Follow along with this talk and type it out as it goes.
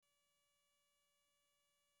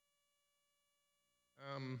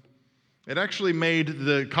It actually made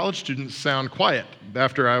the college students sound quiet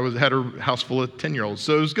after I had a house full of 10-year-olds,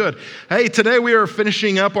 so it was good. Hey, today we are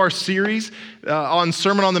finishing up our series on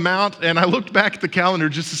Sermon on the Mount, and I looked back at the calendar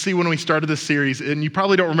just to see when we started this series, and you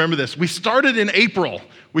probably don't remember this. We started in April.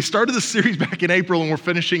 We started the series back in April, and we're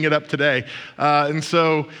finishing it up today.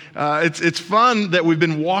 It's fun that we've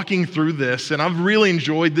been walking through this, and I've really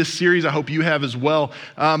enjoyed this series. I hope you have as well.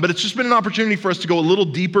 But it's just been an opportunity for us to go a little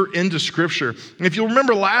deeper into Scripture. And if you'll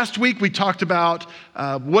remember last week, we talked about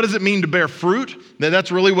what does it mean to bear fruit.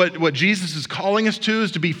 That's really what Jesus is calling us to,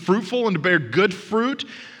 is to be fruitful and to bear good fruit.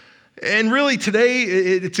 And really today,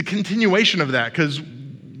 it's a continuation of that, because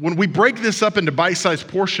when we break this up into bite-sized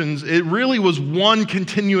portions, it really was one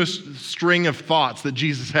continuous string of thoughts that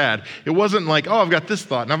Jesus had. It wasn't like, oh, I've got this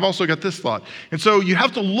thought, and I've also got this thought. And so you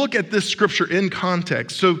have to look at this scripture in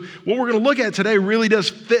context. So what we're going to look at today really does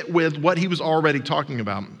fit with what he was already talking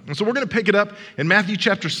about. And so we're going to pick it up in Matthew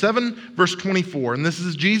chapter 7, verse 24. And this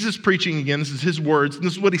is Jesus preaching again. This is his words, and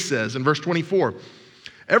this is what he says in verse 24.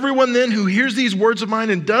 Everyone then who hears these words of mine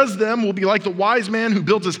and does them will be like the wise man who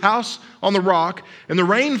built his house on the rock, and the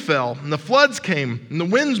rain fell, and the floods came, and the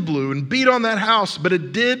winds blew and beat on that house, but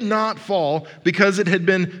it did not fall because it had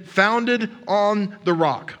been founded on the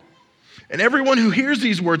rock. And everyone who hears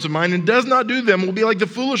these words of mine and does not do them will be like the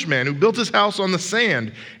foolish man who built his house on the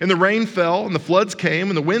sand. And the rain fell, and the floods came,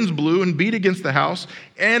 and the winds blew and beat against the house,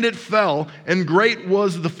 and it fell, and great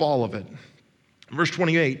was the fall of it. Verse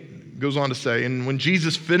 28. Goes on to say, and when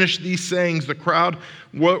Jesus finished these sayings, the crowds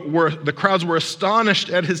were astonished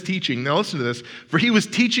at his teaching. Now listen to this. For he was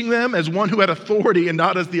teaching them as one who had authority and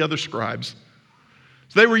not as the other scribes.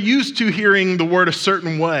 So they were used to hearing the word a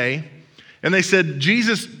certain way, and they said,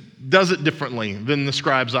 Jesus does it differently than the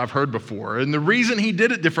scribes I've heard before. And the reason he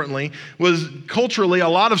did it differently was culturally, a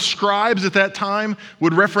lot of scribes at that time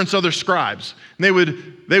would reference other scribes. And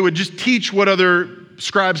they would just teach what other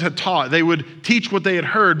scribes had taught. They would teach what they had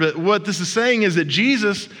heard. But what this is saying is that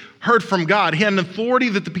Jesus heard from God. He had an authority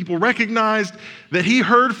that the people recognized, that he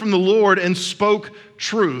heard from the Lord and spoke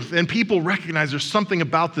truth. And people recognize there's something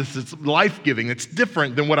about this that's life-giving, that's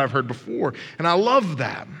different than what I've heard before. And I love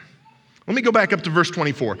that. Let me go back up to verse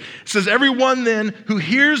 24. It says, everyone then who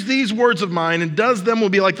hears these words of mine and does them will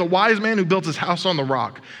be like the wise man who built his house on the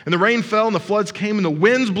rock. And the rain fell and the floods came and the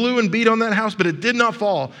winds blew and beat on that house, but it did not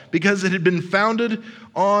fall because it had been founded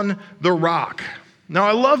on the rock. Now,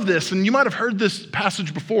 I love this, and you might have heard this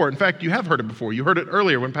passage before. In fact, you have heard it before. You heard it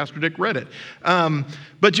earlier when Pastor Dick read it.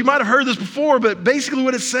 But you might have heard this before, but basically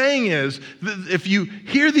what it's saying is that if you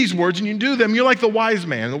hear these words and you do them, you're like the wise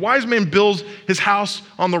man. The wise man builds his house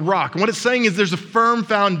on the rock. And what it's saying is there's a firm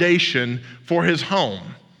foundation for his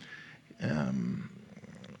home. And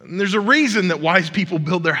there's a reason that wise people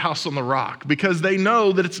build their house on the rock, because they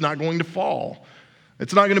know that it's not going to fall.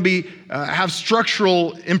 It's not going to have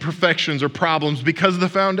structural imperfections or problems because of the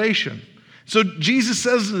foundation. So Jesus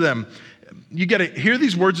says to them, you got to hear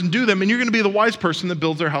these words and do them, and you're going to be the wise person that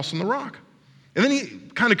builds their house on the rock. And then he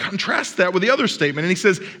kind of contrasts that with the other statement, and he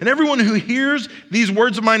says, and everyone who hears these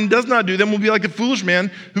words of mine and does not do them will be like the foolish man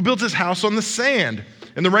who built his house on the sand.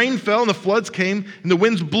 And the rain fell, and the floods came, and the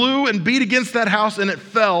winds blew and beat against that house, and it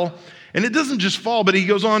fell. And it doesn't just fall, but he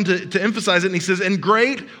goes on to emphasize it, and he says, and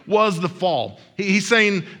great was the fall. He's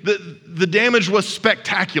saying that the damage was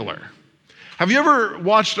spectacular. Have you ever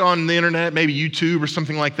watched on the internet, maybe YouTube or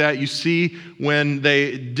something like that, you see when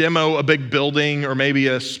they demo a big building or maybe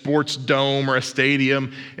a sports dome or a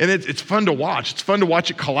stadium, and it's fun to watch. It's fun to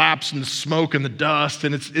watch it collapse and the smoke and the dust,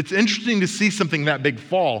 and it's interesting to see something that big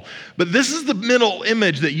fall. But this is the mental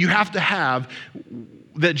image that you have to have,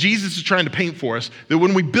 that Jesus is trying to paint for us, that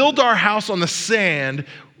when we build our house on the sand,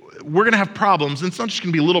 we're going to have problems. And it's not just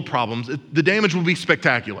going to be little problems. The damage will be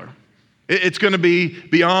spectacular. It's going to be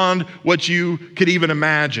beyond what you could even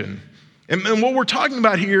imagine. And what we're talking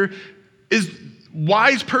about here is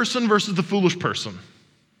wise person versus the foolish person.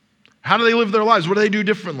 How do they live their lives? What do they do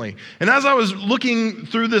differently? And as I was looking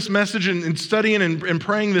through this message and studying and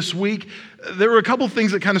praying this week, there were a couple of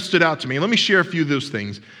things that kind of stood out to me. Let me share a few of those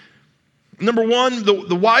things. Number one,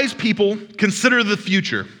 the wise people consider the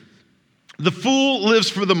future. The fool lives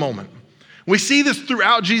for the moment. We see this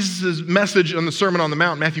throughout Jesus' message on the Sermon on the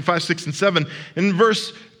Mount, Matthew 5, 6, and 7. In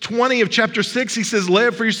verse 20 of chapter 6, he says, lay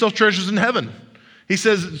up for yourself treasures in heaven. He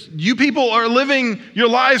says, you people are living your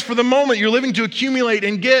lives for the moment. You're living to accumulate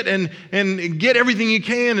and get everything you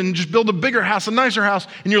can and just build a bigger house, a nicer house.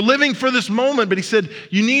 And you're living for this moment. But he said,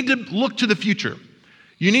 you need to look to the future.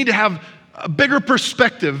 You need to have a bigger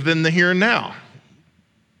perspective than the here and now,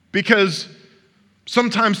 because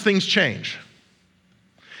sometimes things change.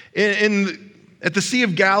 In at the Sea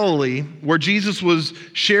of Galilee, where Jesus was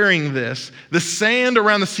sharing this, the sand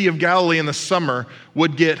around the Sea of Galilee in the summer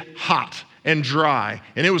would get hot and dry,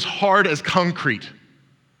 and it was hard as concrete.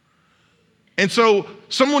 And so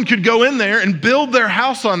someone could go in there and build their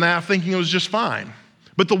house on that thinking it was just fine.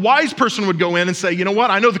 But the wise person would go in and say, you know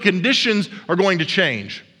what, I know the conditions are going to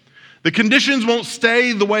change. The conditions won't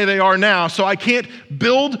stay the way they are now, so I can't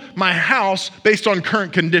build my house based on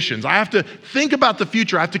current conditions. I have to think about the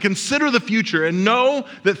future. I have to consider the future and know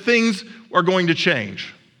that things are going to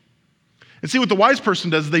change. And see, what the wise person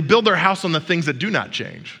does is they build their house on the things that do not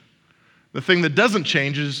change. The thing that doesn't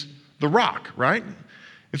change is the rock, right?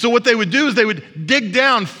 And so what they would do is they would dig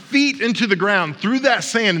down feet into the ground through that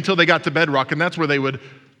sand until they got to bedrock, and that's where they would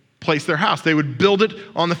place their house. They would build it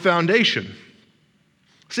on the foundation.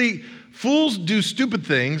 See, fools do stupid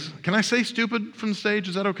things. Can I say stupid from the stage?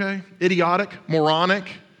 Is that okay? Idiotic, moronic,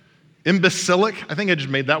 imbecilic. I think I just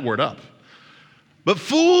made that word up. But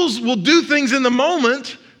fools will do things in the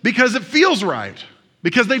moment because it feels right,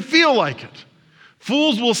 because they feel like it.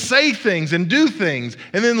 Fools will say things and do things,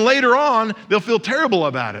 and then later on, they'll feel terrible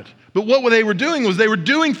about it. But what they were doing was they were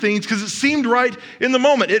doing things because it seemed right in the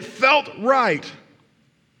moment. It felt right.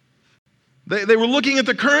 They were looking at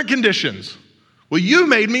the current conditions. Well, you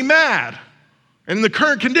made me mad. And in the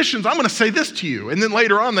current conditions, I'm going to say this to you. And then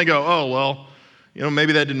later on, they go, oh, well,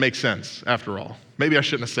 maybe that didn't make sense after all. Maybe I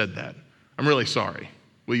shouldn't have said that. I'm really sorry.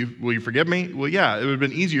 Will you forgive me? Well, yeah, it would have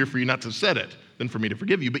been easier for you not to have said it than for me to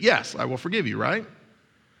forgive you. But yes, I will forgive you, right?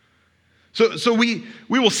 So we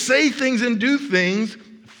will say things and do things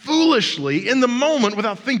foolishly in the moment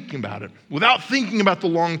without thinking about it, without thinking about the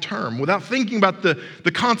long term, without thinking about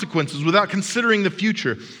the consequences, without considering the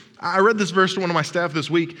future. I read this verse to one of my staff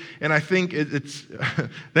this week, and I think it's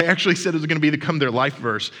they actually said it was going to become their life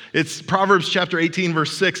verse. It's Proverbs chapter 18,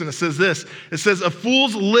 verse 6, and it says this. It says, a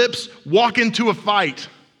fool's lips walk into a fight,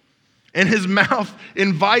 and his mouth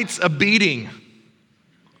invites a beating.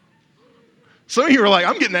 Some of you are like,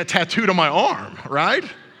 I'm getting that tattooed on my arm, right?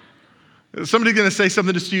 Somebody's going to say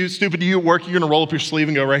something stupid to you at work, you're going to roll up your sleeve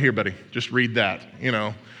and go, right here, buddy, just read that.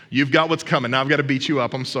 You've got what's coming. Now I've got to beat you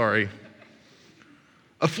up. I'm sorry.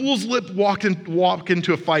 A fool's lip walk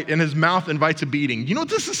into a fight, and his mouth invites a beating. You know what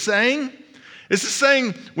this is saying? This is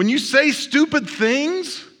saying when you say stupid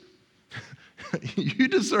things, you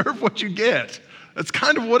deserve what you get. That's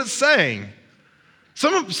kind of what it's saying.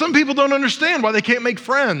 Some people don't understand why they can't make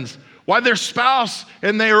friends, why their spouse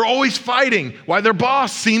and they are always fighting, why their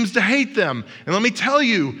boss seems to hate them. And let me tell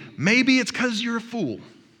you, maybe it's because you're a fool.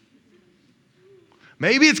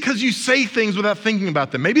 Maybe it's because you say things without thinking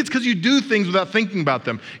about them. Maybe it's because you do things without thinking about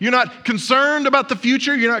them. You're not concerned about the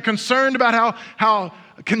future. You're not concerned about how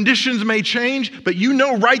conditions may change, but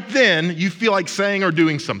right then you feel like saying or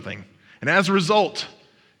doing something. And as a result,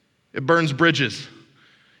 it burns bridges.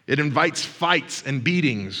 It invites fights and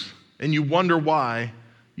beatings, and you wonder why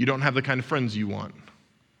you don't have the kind of friends you want.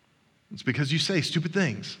 It's because you say stupid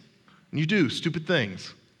things, and you do stupid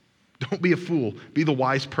things. Don't be a fool. Be the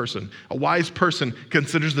wise person. A wise person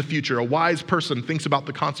considers the future. A wise person thinks about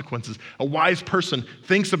the consequences. A wise person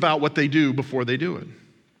thinks about what they do before they do it.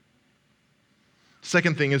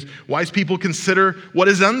 Second thing is, wise people consider what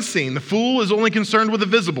is unseen. The fool is only concerned with the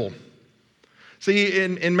visible. See,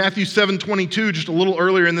 in Matthew 7:22, just a little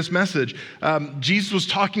earlier in this message, Jesus was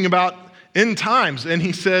talking about end times, and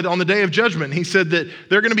he said on the day of judgment, he said that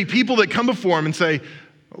there are going to be people that come before him and say,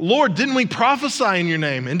 Lord, didn't we prophesy in your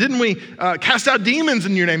name? And didn't we cast out demons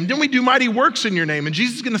in your name? Didn't we do mighty works in your name? And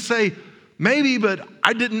Jesus is going to say, maybe, but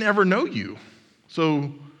I didn't ever know you. So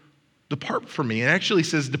depart from me. And actually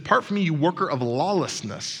says, depart from me, you worker of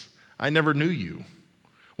lawlessness. I never knew you.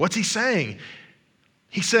 What's he saying?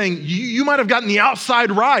 He's saying, you might have gotten the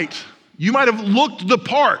outside right. You might have looked the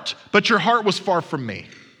part, but your heart was far from me.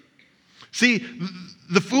 See,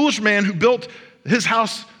 the foolish man who built his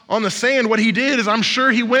house on the sand, what he did is I'm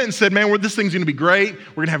sure he went and said, man, this thing's going to be great.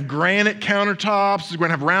 We're going to have granite countertops. We're going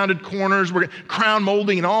to have rounded corners. We're going to crown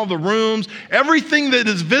molding in all the rooms. Everything that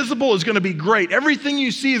is visible is going to be great. Everything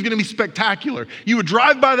you see is going to be spectacular. You would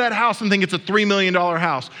drive by that house and think it's a $3 million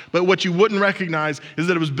house. But what you wouldn't recognize is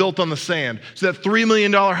that it was built on the sand. So that $3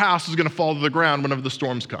 million house is going to fall to the ground whenever the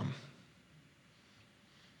storms come.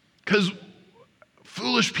 Because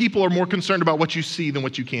foolish people are more concerned about what you see than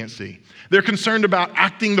what you can't see. They're concerned about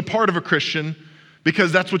acting the part of a Christian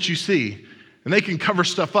because that's what you see. And they can cover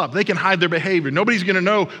stuff up. They can hide their behavior. Nobody's going to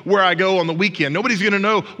know where I go on the weekend. Nobody's going to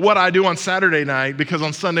know what I do on Saturday night because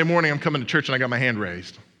on Sunday morning I'm coming to church and I got my hand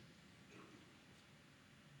raised.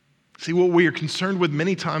 See, what we are concerned with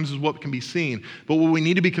many times is what can be seen, but what we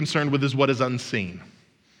need to be concerned with is what is unseen.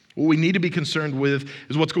 What we need to be concerned with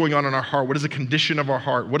is what's going on in our heart. What is the condition of our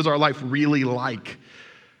heart? What is our life really like?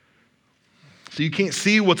 So you can't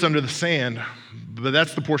see what's under the sand, but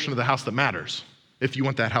that's the portion of the house that matters if you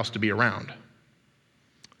want that house to be around.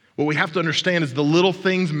 What we have to understand is the little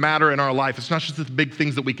things matter in our life. It's not just the big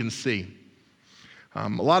things that we can see. A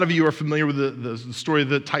lot of you are familiar with the story of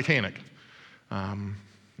the Titanic.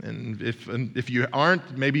 And if you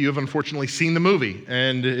aren't, maybe you have unfortunately seen the movie.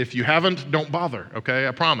 And if you haven't, don't bother, okay?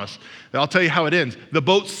 I promise. I'll tell you how it ends. The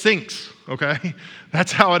boat sinks, okay?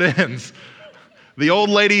 That's how it ends. The old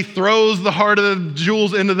lady throws the heart of the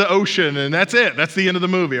jewels into the ocean, and that's it. That's the end of the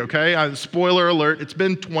movie, okay? Spoiler alert, it's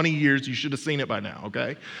been 20 years. You should have seen it by now,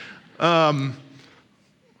 okay?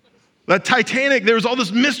 That Titanic, there was all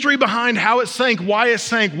this mystery behind how it sank, why it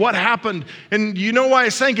sank, what happened. And you know why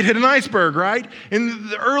it sank? It hit an iceberg, right? And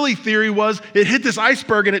the early theory was it hit this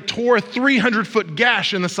iceberg and it tore a 300-foot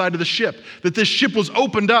gash in the side of the ship, that this ship was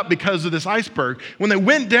opened up because of this iceberg. When they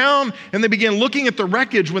went down and they began looking at the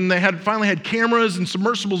wreckage, when they finally had cameras and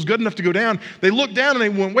submersibles good enough to go down, they looked down and they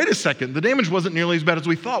went, wait a second, the damage wasn't nearly as bad as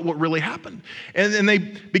we thought. What really happened? And they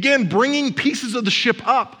began bringing pieces of the ship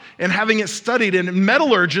up and having it studied, and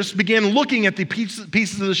metallurgists began looking at the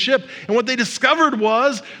pieces of the ship, and what they discovered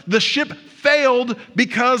was the ship failed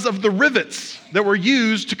because of the rivets that were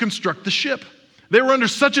used to construct the ship. They were under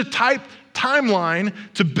such a tight timeline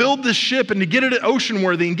to build this ship and to get it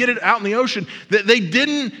ocean-worthy and get it out in the ocean that they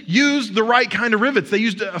didn't use the right kind of rivets. They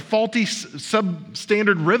used a faulty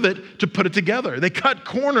substandard rivet to put it together. They cut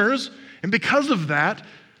corners, and because of that,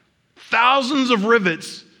 thousands of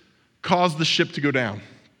rivets caused the ship to go down.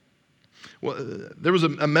 Well, there was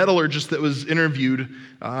a metallurgist that was interviewed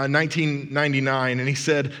in 1999, and he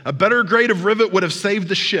said, a better grade of rivet would have saved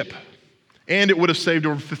the ship, and it would have saved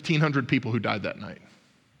over 1,500 people who died that night.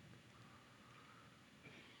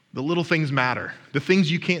 The little things matter. The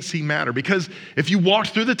things you can't see matter, because if you walked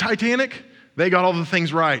through the Titanic, they got all the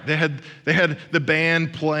things right. They had the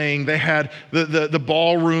band playing. They had the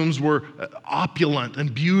ballrooms were opulent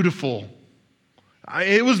and beautiful.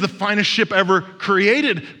 It was the finest ship ever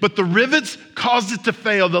created, but the rivets caused it to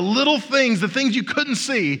fail. The little things, the things you couldn't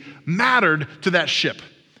see, mattered to that ship.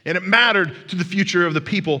 And it mattered to the future of the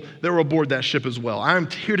people that were aboard that ship as well. I'm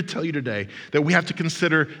here to tell you today that we have to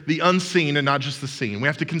consider the unseen and not just the seen. We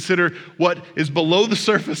have to consider what is below the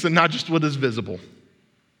surface and not just what is visible.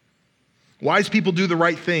 Wise people do the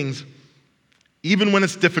right things even when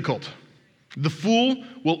it's difficult. The fool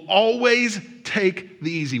will always take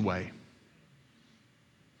the easy way.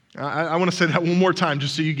 I want to say that one more time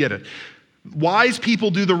just so you get it. Wise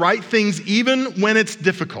people do the right things even when it's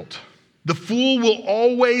difficult. The fool will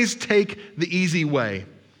always take the easy way.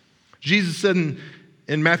 Jesus said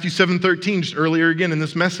in Matthew 7:13, just earlier again in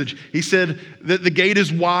this message, he said that the gate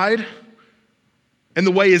is wide and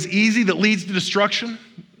the way is easy that leads to destruction.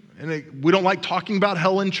 And we don't like talking about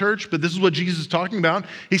hell in church, but this is what Jesus is talking about.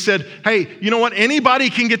 He said, hey, you know what? Anybody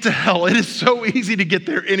can get to hell. It is so easy to get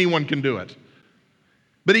there. Anyone can do it.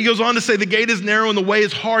 But he goes on to say the gate is narrow and the way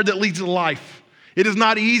is hard that leads to life. It is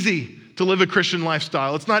not easy to live a Christian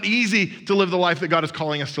lifestyle. It's not easy to live the life that God is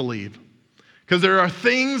calling us to live. Because there are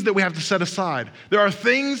things that we have to set aside. There are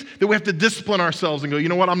things that we have to discipline ourselves and go, you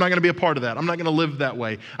know what, I'm not going to be a part of that. I'm not going to live that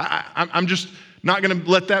way. I'm just not going to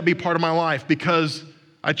let that be part of my life because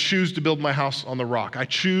I choose to build my house on the rock. I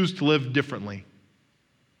choose to live differently.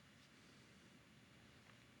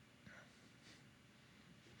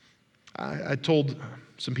 I told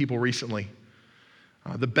some people recently,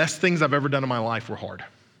 the best things I've ever done in my life were hard.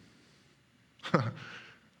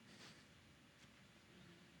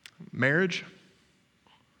 Marriage,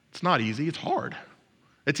 it's not easy, it's hard.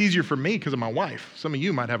 It's easier for me because of my wife. Some of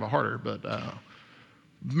you might have it harder, but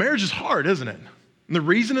marriage is hard, isn't it? And the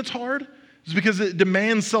reason it's hard is because it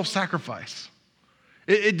demands self-sacrifice.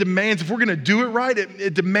 It demands, if we're going to do it right,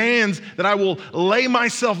 it demands that I will lay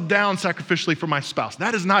myself down sacrificially for my spouse.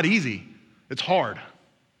 That is not easy. It's hard.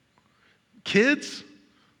 Kids,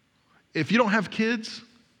 if you don't have kids,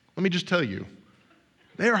 let me just tell you,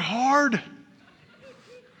 they are hard.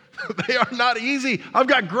 They are not easy. I've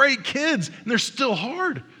got great kids, and they're still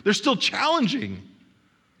hard. They're still challenging.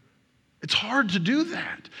 It's hard to do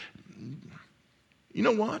that. You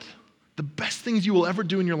know what? The best things you will ever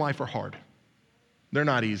do in your life are hard. They're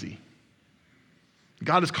not easy.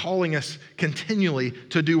 God is calling us continually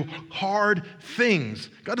to do hard things.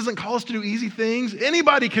 God doesn't call us to do easy things.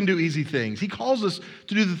 Anybody can do easy things. He calls us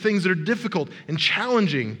to do the things that are difficult and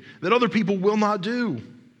challenging that other people will not do.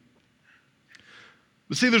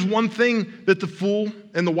 But see, there's one thing that the fool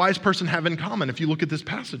and the wise person have in common if you look at this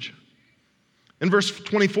passage. In verse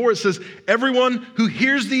 24, it says, everyone who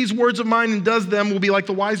hears these words of mine and does them will be like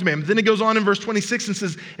the wise man. But then it goes on in verse 26 and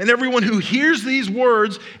says, and everyone who hears these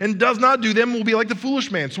words and does not do them will be like the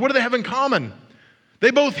foolish man. So what do they have in common? They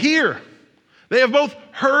both hear. They have both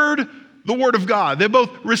heard the word of God. They both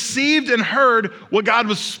received and heard what God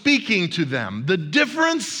was speaking to them. The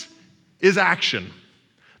difference is action.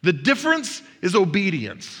 The difference is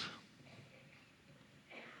obedience.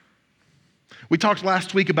 We talked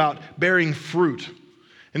last week about bearing fruit.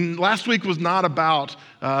 And last week was not about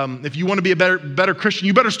if you want to be a better Christian,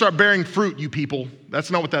 you better start bearing fruit, you people. That's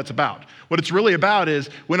not what that's about. What it's really about is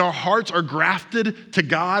when our hearts are grafted to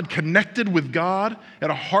God, connected with God at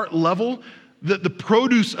a heart level, the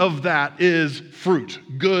produce of that is fruit,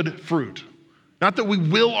 good fruit. Not that we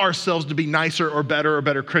will ourselves to be nicer or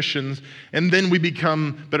better Christians, and then we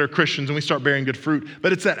become better Christians and we start bearing good fruit.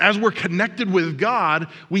 But it's that as we're connected with God,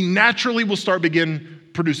 we naturally will begin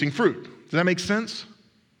producing fruit. Does that make sense?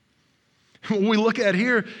 What we look at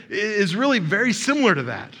here is really very similar to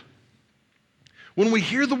that. When we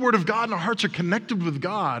hear the word of God and our hearts are connected with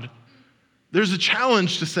God, there's a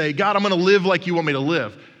challenge to say, God, I'm going to live like you want me to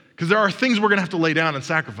live. Because there are things we're going to have to lay down and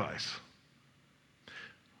sacrifice.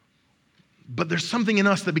 But there's something in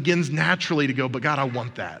us that begins naturally to go, but God, I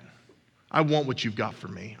want that. I want what you've got for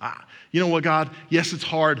me. You know what, God? Yes, it's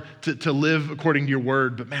hard to live according to your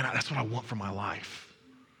word, but man, that's what I want for my life.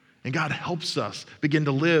 And God helps us begin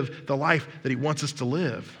to live the life that he wants us to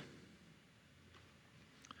live.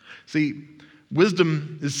 See,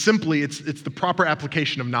 wisdom is simply, it's the proper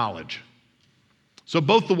application of knowledge. So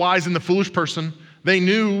both the wise and the foolish person, they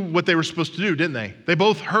knew what they were supposed to do, didn't they? They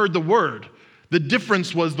both heard the word. The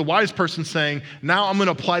difference was the wise person saying, now I'm going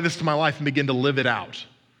to apply this to my life and begin to live it out.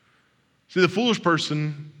 See, the foolish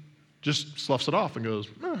person just sloughs it off and goes,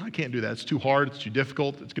 no, I can't do that. It's too hard. It's too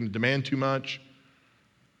difficult. It's going to demand too much.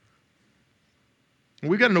 And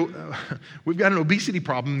we've got an obesity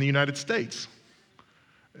problem in the United States.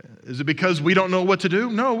 Is it because we don't know what to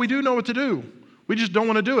do? No, we do know what to do. We just don't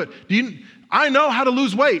want to do it. I know how to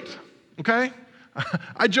lose weight, okay?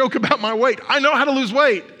 I joke about my weight. I know how to lose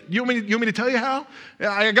weight. You want me to tell you how?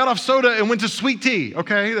 I got off soda and went to sweet tea,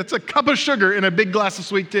 okay? That's a cup of sugar in a big glass of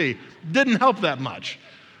sweet tea. Didn't help that much.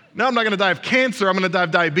 Now I'm not going to die of cancer. I'm going to die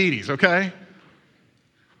of diabetes, okay?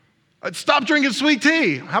 Stop drinking sweet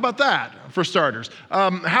tea. How about that, for starters?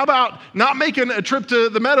 How about not making a trip to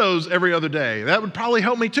the Meadows every other day? That would probably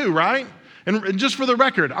help me too, right? And just for the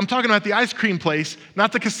record, I'm talking about the ice cream place,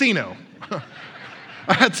 not the casino.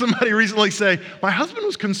 I had somebody recently say, my husband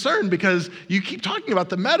was concerned because you keep talking about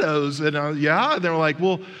the Meadows. And yeah, and they were like,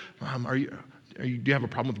 well, do you have a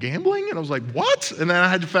problem with gambling? And I was like, what? And then I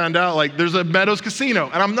had to find out, like, there's a Meadows casino,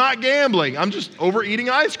 and I'm not gambling. I'm just overeating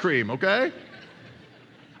ice cream, okay?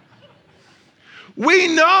 We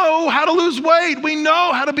know how to lose weight. We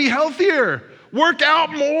know how to be healthier. Work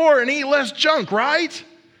out more and eat less junk, right?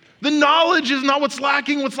 The knowledge is not what's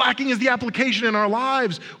lacking. What's lacking is the application in our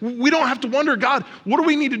lives. We don't have to wonder, God, what do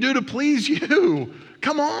we need to do to please you?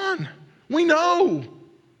 Come on. We know.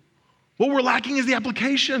 What we're lacking is the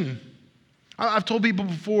application. I've told people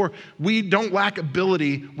before, we don't lack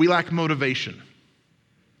ability, we lack motivation.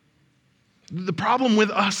 The problem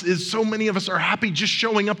with us is so many of us are happy just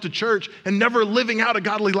showing up to church and never living out a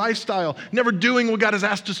godly lifestyle, never doing what God has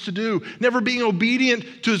asked us to do, never being obedient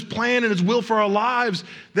to his plan and his will for our lives,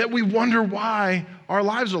 that we wonder why our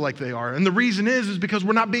lives are like they are. And the reason is because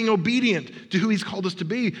we're not being obedient to who he's called us to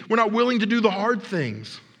be. We're not willing to do the hard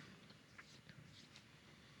things.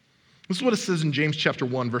 This is what it says in James chapter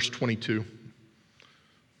 1, verse 22.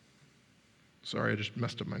 Sorry, I just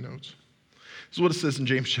messed up my notes. This is what it says in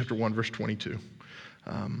James chapter 1, verse 22.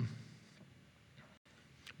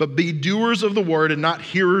 But be doers of the word and not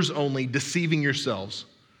hearers only, deceiving yourselves.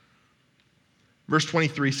 Verse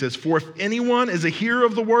 23 says, for if anyone is a hearer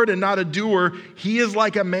of the word and not a doer, he is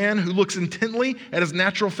like a man who looks intently at his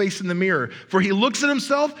natural face in the mirror. For he looks at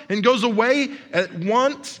himself and goes away at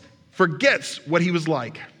once, forgets what he was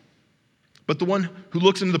like. But the one who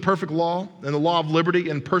looks into the perfect law and the law of liberty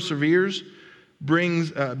and perseveres,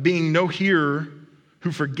 being no hearer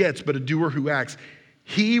who forgets, but a doer who acts,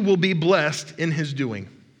 he will be blessed in his doing.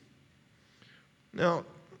 Now,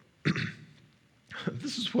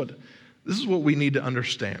 this is what we need to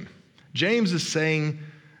understand. James is saying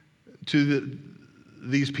to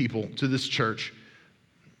these people, to this church,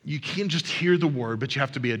 you can't just hear the word, but you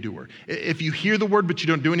have to be a doer. If you hear the word, but you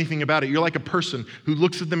don't do anything about it, you're like a person who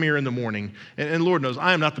looks at the mirror in the morning. And Lord knows,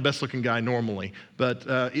 I am not the best looking guy normally. But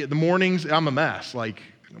in the mornings, I'm a mess. Like,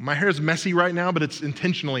 my hair is messy right now, but it's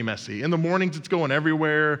intentionally messy. In the mornings, it's going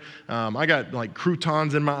everywhere. I got like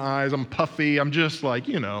croutons in my eyes. I'm puffy. I'm just like,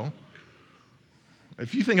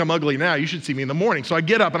 If you think I'm ugly now, you should see me in the morning. So I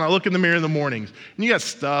get up and I look in the mirror in the mornings, and you got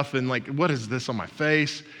stuff and like, what is this on my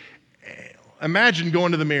face? Imagine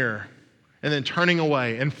going to the mirror and then turning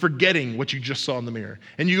away and forgetting what you just saw in the mirror.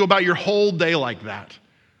 And you go about your whole day like that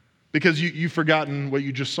because you've forgotten what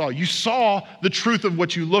you just saw. You saw the truth of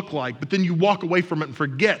what you look like, but then you walk away from it and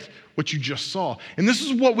forget what you just saw. And this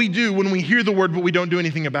is what we do when we hear the word, but we don't do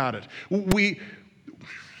anything about it.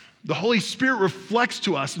 The Holy Spirit reflects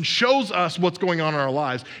to us and shows us what's going on in our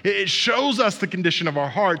lives. It shows us the condition of our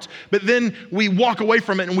hearts, but then we walk away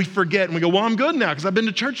from it and we forget and we go, well, I'm good now because I've been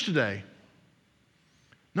to church today.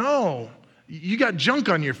 No, you got junk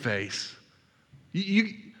on your face.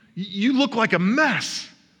 You look like a mess,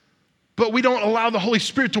 but we don't allow the Holy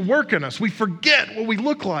Spirit to work in us. We forget what we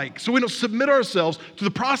look like, so we don't submit ourselves to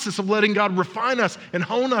the process of letting God refine us and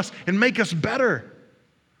hone us and make us better.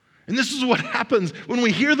 And this is what happens when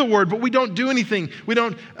we hear the word, but we don't do anything. We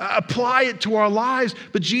don't apply it to our lives.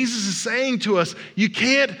 But Jesus is saying to us, you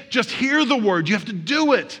can't just hear the word, you have to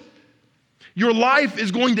do it. Your life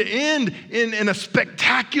is going to end in a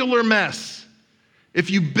spectacular mess if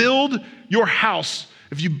you build your house,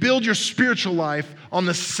 if you build your spiritual life on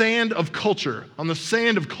the sand of culture, on the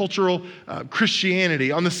sand of cultural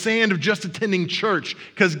Christianity, on the sand of just attending church.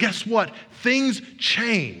 Because guess what? Things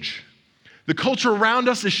change. The culture around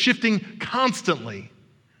us is shifting constantly.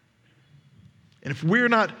 And if we're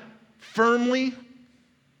not firmly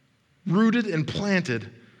rooted and planted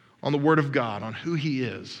on the Word of God, on who He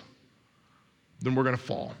is, then we're going to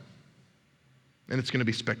fall. And it's going to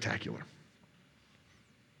be spectacular.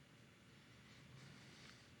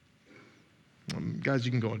 Guys,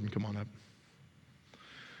 you can go ahead and come on up.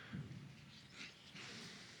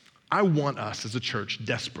 I want us as a church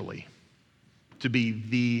desperately to be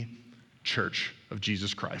the church of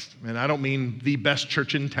Jesus Christ. And I don't mean the best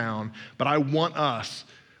church in town, but I want us,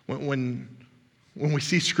 when we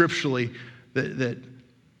see scripturally that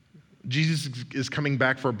Jesus is coming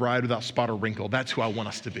back for a bride without spot or wrinkle, that's who I want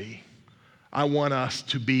us to be. I want us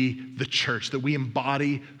to be the church, that we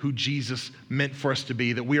embody who Jesus meant for us to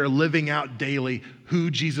be, that we are living out daily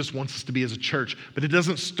who Jesus wants us to be as a church. But it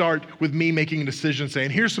doesn't start with me making a decision saying,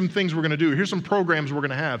 here's some things we're going to do, here's some programs we're going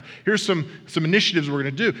to have, here's some initiatives we're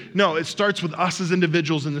going to do. No, it starts with us as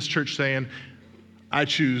individuals in this church saying, I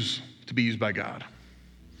choose to be used by God.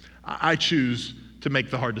 I choose to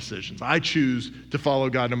make the hard decisions. I choose to follow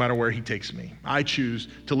God no matter where He takes me. I choose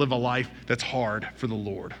to live a life that's hard for the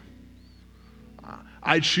Lord.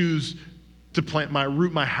 I choose to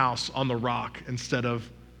root my house on the rock instead of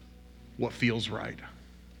what feels right.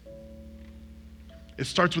 It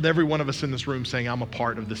starts with every one of us in this room saying, I'm a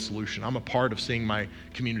part of this solution. I'm a part of seeing my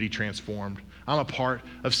community transformed. I'm a part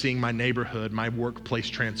of seeing my neighborhood, my workplace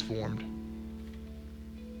transformed.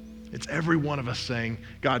 It's every one of us saying,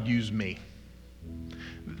 God, use me.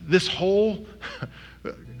 This whole,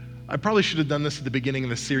 I probably should have done this at the beginning of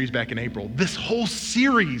the series back in April. This whole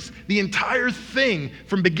series, the entire thing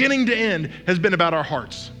from beginning to end has been about our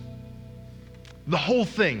hearts. The whole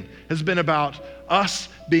thing has been about us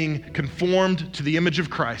being conformed to the image of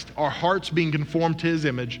Christ, our hearts being conformed to His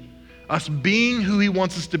image, us being who He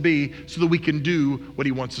wants us to be so that we can do what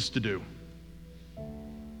He wants us to do.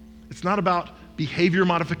 It's not about behavior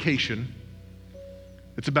modification.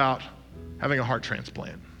 It's about having a heart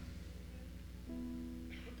transplant.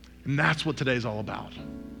 And that's what today's all about.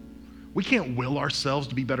 We can't will ourselves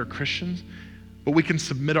to be better Christians, but we can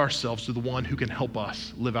submit ourselves to the one who can help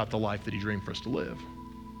us live out the life that He dreamed for us to live.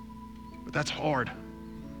 But that's hard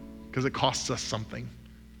because it costs us something.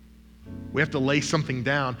 We have to lay something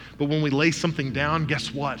down, but when we lay something down,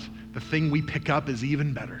 guess what? The thing we pick up is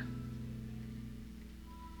even better.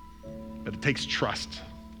 But it takes trust.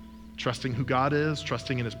 Trusting who God is,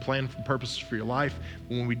 trusting in His plan and purposes for your life.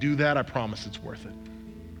 When we do that, I promise it's worth it.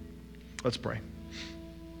 Let's pray.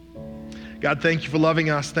 God, thank You for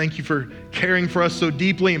loving us. Thank You for caring for us so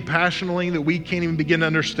deeply and passionately that we can't even begin to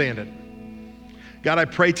understand it. God, I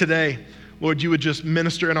pray today, Lord, You would just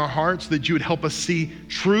minister in our hearts, that You would help us see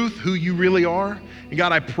truth, who You really are. And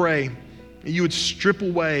God, I pray that You would strip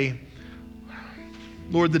away,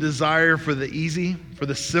 Lord, the desire for the easy, for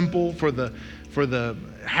the simple, for the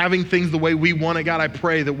having things the way we want it. God, I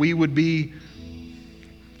pray that we would be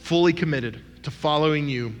fully committed to following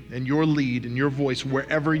You and Your lead and Your voice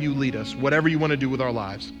wherever You lead us, whatever You want to do with our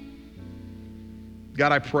lives.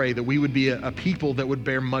 God, I pray that we would be a people that would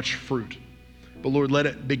bear much fruit. But Lord, let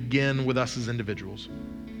it begin with us as individuals.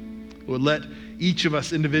 Lord, let each of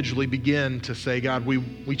us individually begin to say, God,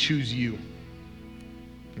 we choose You.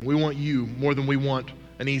 We want You more than we want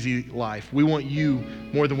an easy life. We want You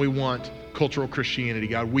more than we want cultural Christianity.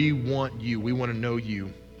 God, we want You. We want to know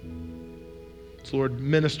You. So Lord,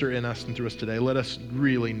 minister in us and through us today. Let us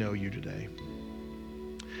really know you today.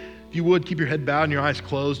 If you would, keep your head bowed and your eyes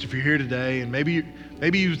closed if you're here today, and maybe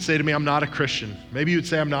you would say to me, I'm not a Christian. Maybe you would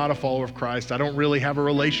say, I'm not a follower of Christ. I don't really have a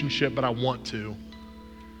relationship, but I want to.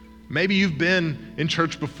 Maybe you've been in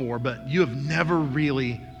church before, but you have never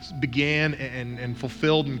really began and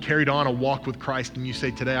fulfilled and carried on a walk with Christ, and you say,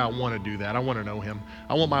 today I want to do that. I want to know him.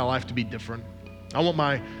 I want my life to be different. I want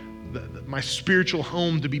my spiritual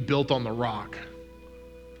home to be built on the rock.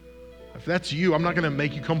 If that's you, I'm not going to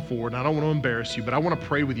make you come forward, and I don't want to embarrass you, but I want to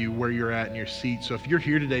pray with you where you're at in your seat. So if you're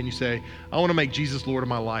here today and you say, I want to make Jesus Lord of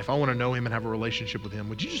my life, I want to know him and have a relationship with him,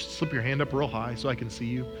 would you just slip your hand up real high so I can see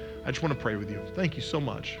you? I just want to pray with you. Thank you so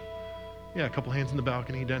much. Yeah, a couple hands in the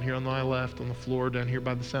balcony, down here on my left, on the floor, down here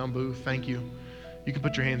by the sound booth. Thank you. You can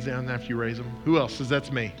put your hands down after you raise them. Who else says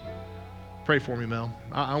that's me? Pray for me, Mel.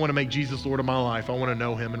 I want to make Jesus Lord of my life. I want to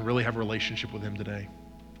know him and really have a relationship with him today.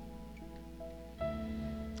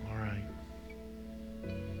 All right.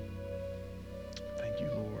 Thank you,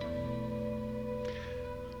 Lord.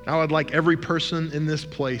 Now I'd like every person in this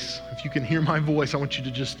place, if you can hear my voice, I want you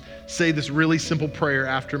to just say this really simple prayer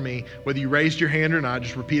after me. Whether you raised your hand or not,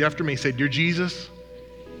 just repeat after me. Say, Dear Jesus,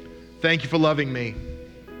 thank you for loving me.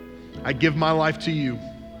 I give my life to you,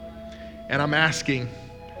 and I'm asking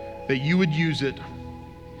that you would use it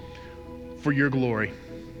for your glory.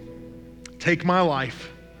 Take my life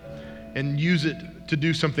and use it to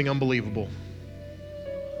do something unbelievable.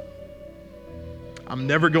 I'm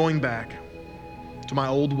never going back to my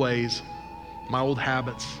old ways, my old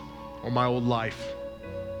habits, or my old life.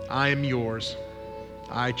 I am yours.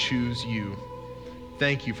 I choose you.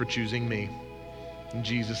 Thank you for choosing me. In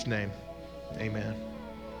Jesus' name, amen.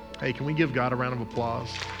 Hey, can we give God a round of applause?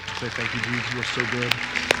 Say thank you, Jesus. You are so good.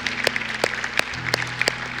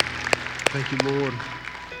 Thank you, Lord.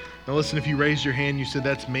 Now listen, if you raised your hand, you said,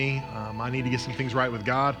 that's me. I need to get some things right with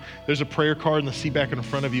God. There's a prayer card in the seat back in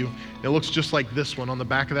front of you. It looks just like this one. On the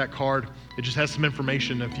back of that card, it just has some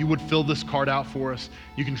information. If you would fill this card out for us,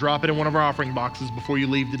 you can drop it in one of our offering boxes before you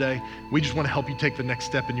leave today. We just want to help you take the next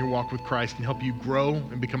step in your walk with Christ and help you grow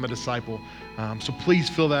and become a disciple. So please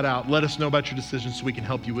fill that out. Let us know about your decisions so we can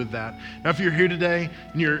help you with that. Now, if you're here today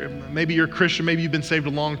and maybe you're a Christian, maybe you've been saved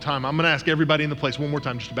a long time, I'm going to ask everybody in the place one more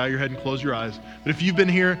time just to bow your head and close your eyes. But if you've been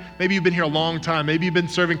here, maybe you've been here a long time, maybe you've been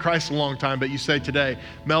serving Christ a long time, but you say today,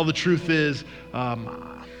 Mel, the truth is,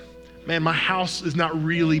 man, my house is not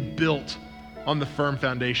really built on the firm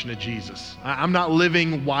foundation of Jesus. I'm not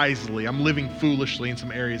living wisely. I'm living foolishly in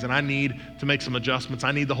some areas, and I need to make some adjustments.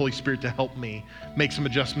 I need the Holy Spirit to help me make some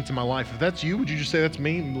adjustments in my life. If that's you, would you just say that's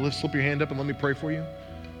me? Slip your hand up and let me pray for you.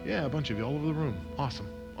 Yeah, a bunch of you all over the room. Awesome.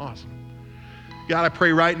 God, I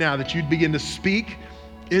pray right now that you'd begin to speak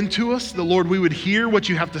into us, the Lord, we would hear what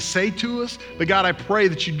you have to say to us. But God, I pray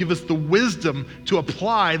that you'd give us the wisdom to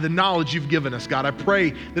apply the knowledge you've given us. God, I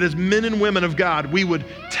pray that as men and women of God, we would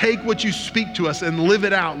take what you speak to us and live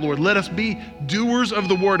it out, Lord. Let us be doers of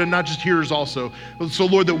the word and not just hearers also. So,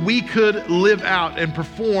 Lord, that we could live out and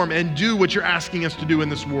perform and do what you're asking us to do in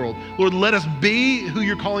this world. Lord, let us be who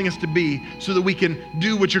you're calling us to be so that we can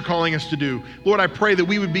do what you're calling us to do. Lord, I pray that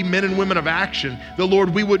we would be men and women of action. That,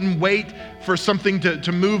 Lord, we wouldn't wait for something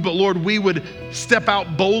to move, but Lord, we would step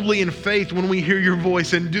out boldly in faith when we hear your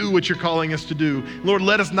voice and do what you're calling us to do. Lord,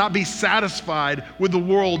 let us not be satisfied with the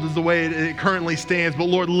world as the way it currently stands, but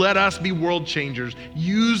Lord, let us be world changers.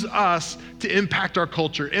 Use us to impact our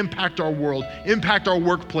culture, impact our world, impact our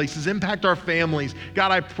workplaces, impact our families.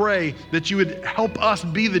 God, I pray that you would help us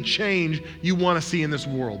be the change you want to see in this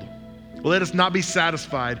world. Let us not be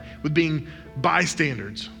satisfied with being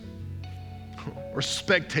bystanders or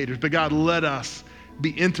spectators, but God, let us be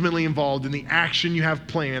intimately involved in the action you have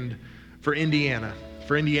planned for Indiana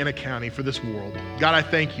County, for this world. God, I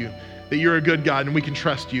thank you that you're a good God and we can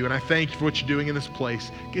trust you, and I thank you for what you're doing in this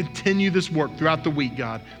place. Continue this work throughout the week,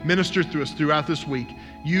 God. Minister through us throughout this week.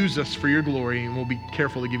 Use us for your glory, and we'll be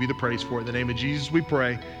careful to give you the praise for it. In the name of Jesus we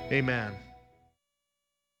pray, amen.